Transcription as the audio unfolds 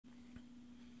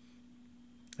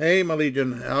Hey, my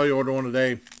Legion, how you all doing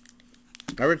today?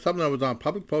 I read something that was on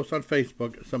public post on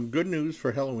Facebook. Some good news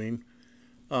for Halloween.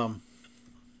 I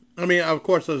mean, of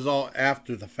course, this is all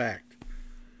after the fact.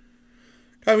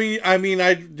 I mean,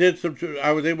 I did some.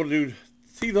 I was able to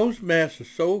see those masks are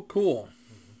so cool.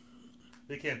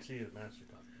 They can't see the mask.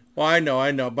 Well, I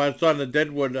know, but it's on the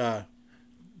Deadwood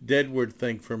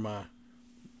thing from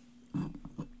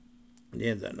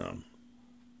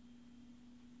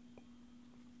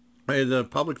the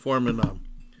public forum in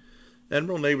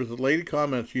Emerald Neighbors. The lady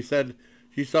comments. She said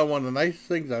she saw one of the nicest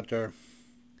things out there.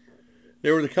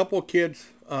 There was a couple of kids.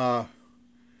 They're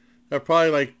probably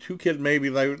like two kids, maybe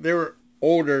like they were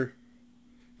older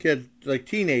kids, like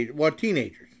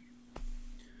teenagers.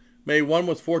 Maybe one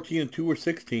was 14 and two were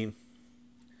 16,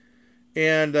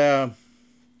 and they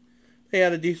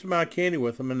had a decent amount of candy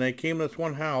with them. And they came to this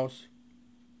one house,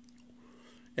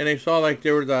 and they saw like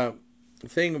there was a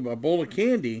bowl of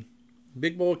candy,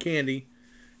 big bowl of candy,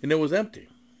 and it was empty.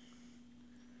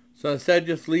 So instead of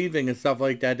just leaving and stuff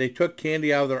like that, they took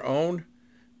candy out of their own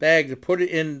bag to put it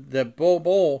in the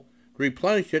bowl to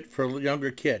replenish it for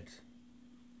younger kids.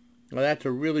 Well, that's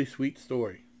a really sweet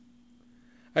story.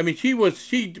 I mean, she was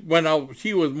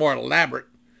more elaborate.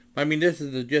 I mean, this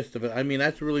is the gist of it. I mean,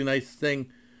 that's a really nice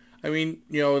thing. I mean,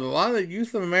 a lot of the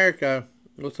youth of America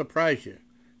will surprise you.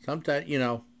 Sometimes,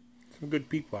 some good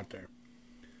people out there.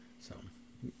 So,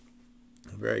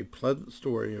 a very pleasant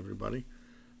story, everybody.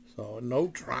 So, no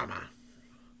drama.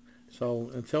 So,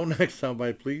 until next time,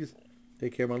 everybody, please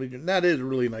take care, my Legion. That is a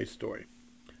really nice story.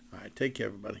 All right, take care,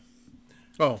 everybody.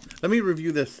 Oh, let me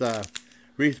review this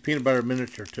Reese's Peanut Butter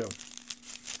miniature, too.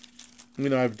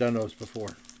 I've done those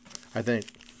before, I think.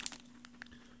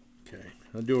 Okay,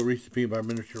 I'll do a Reese's Peanut Butter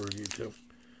miniature review, too.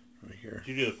 Right here.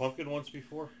 Did you do the pumpkin ones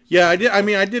before? Yeah, I did. I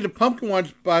mean, I did the pumpkin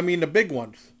ones, but I mean the big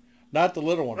ones, not the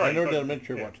little ones. Right, I never did the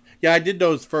miniature ones. Yeah, I did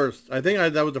those first. I think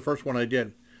that was the first one I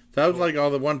did. So that was like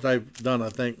all the ones I've done, I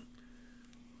think.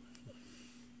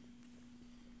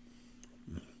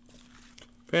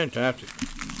 Fantastic.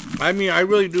 I mean, I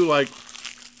really do like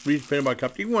Reese's Peanut Butter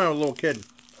Cups, even when I was a little kid.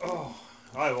 Oh,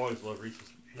 I've always loved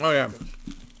Reese's Peanut Butter Cups.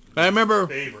 I remember...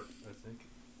 favorite, I think.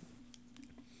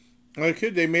 As a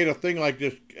kid, they made a thing like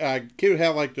this. Kid would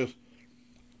have like this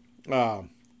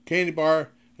candy bar,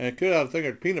 and a kid had a thing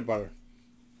of peanut butter.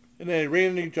 And they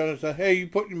ran into each other and said, hey, you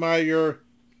put your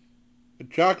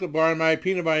chocolate bar in my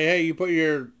peanut butter. Hey, you put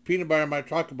your peanut butter in my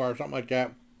chocolate bar, or something like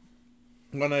that.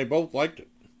 When they both liked it.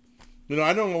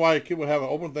 I don't know why a kid would have an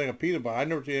open thing of peanut butter. I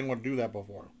never seen anyone do that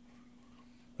before.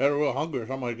 They were real hungry or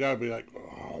something like that. I'd be like,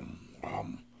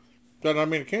 So, I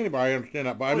mean, a candy bar, I understand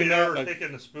that. But I mean, you never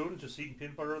taken a spoon just eating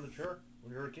peanut butter on the chair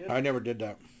when you were a kid? I never did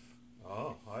that.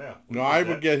 Oh yeah. No, I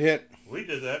would get hit. We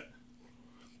did that.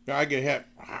 Yeah, I get hit.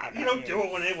 You don't do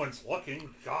it when anyone's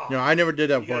looking. God. No, I never did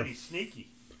that before. You gotta be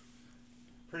sneaky.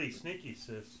 Pretty sneaky,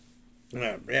 sis.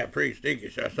 Yeah, pretty sneaky,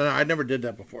 sis. I never did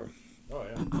that before. Oh,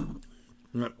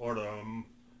 yeah. Or the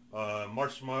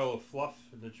marshmallow fluff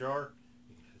in the jar.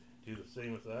 You do the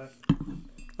same with that.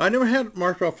 I never had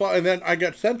marshmallow fluff, and then I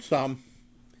got sent some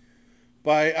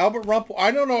by Albert Rumpel.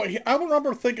 I don't know. Albert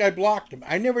Rumpel think I blocked him.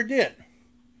 I never did.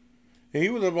 He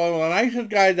was one of the nicest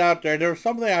guys out there. There was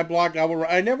something I blocked Albert.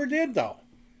 I never did, though.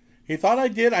 He thought I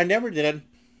did. I never did.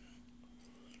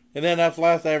 And then that's the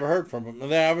last I ever heard from him.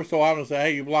 And then every so often I say,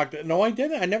 hey, you blocked it. No, I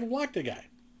didn't. I never blocked the guy.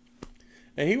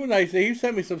 And he was nice. He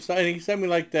sent me some stuff. And he sent me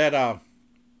like that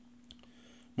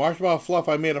marshmallow fluff.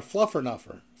 I made a fluffer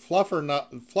nutter,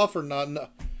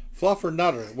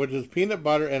 which is peanut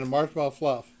butter and a marshmallow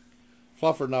fluff.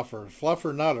 Fluffer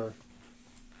nutter.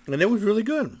 And it was really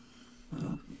good.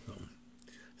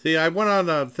 See, I went on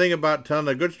a thing about telling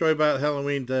a good story about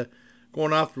Halloween to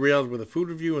going off the rails with a food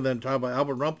review and then talking about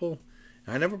Albert Rumpel.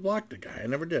 I never blocked the guy. I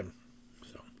never did.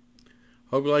 So,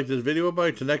 hope you liked this video,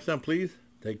 everybody. Till next time, please,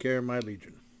 take care of my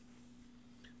Legion.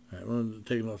 All right, I'm going to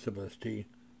take a little sip of this tea.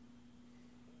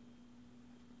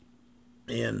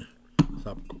 And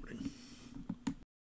stop recording.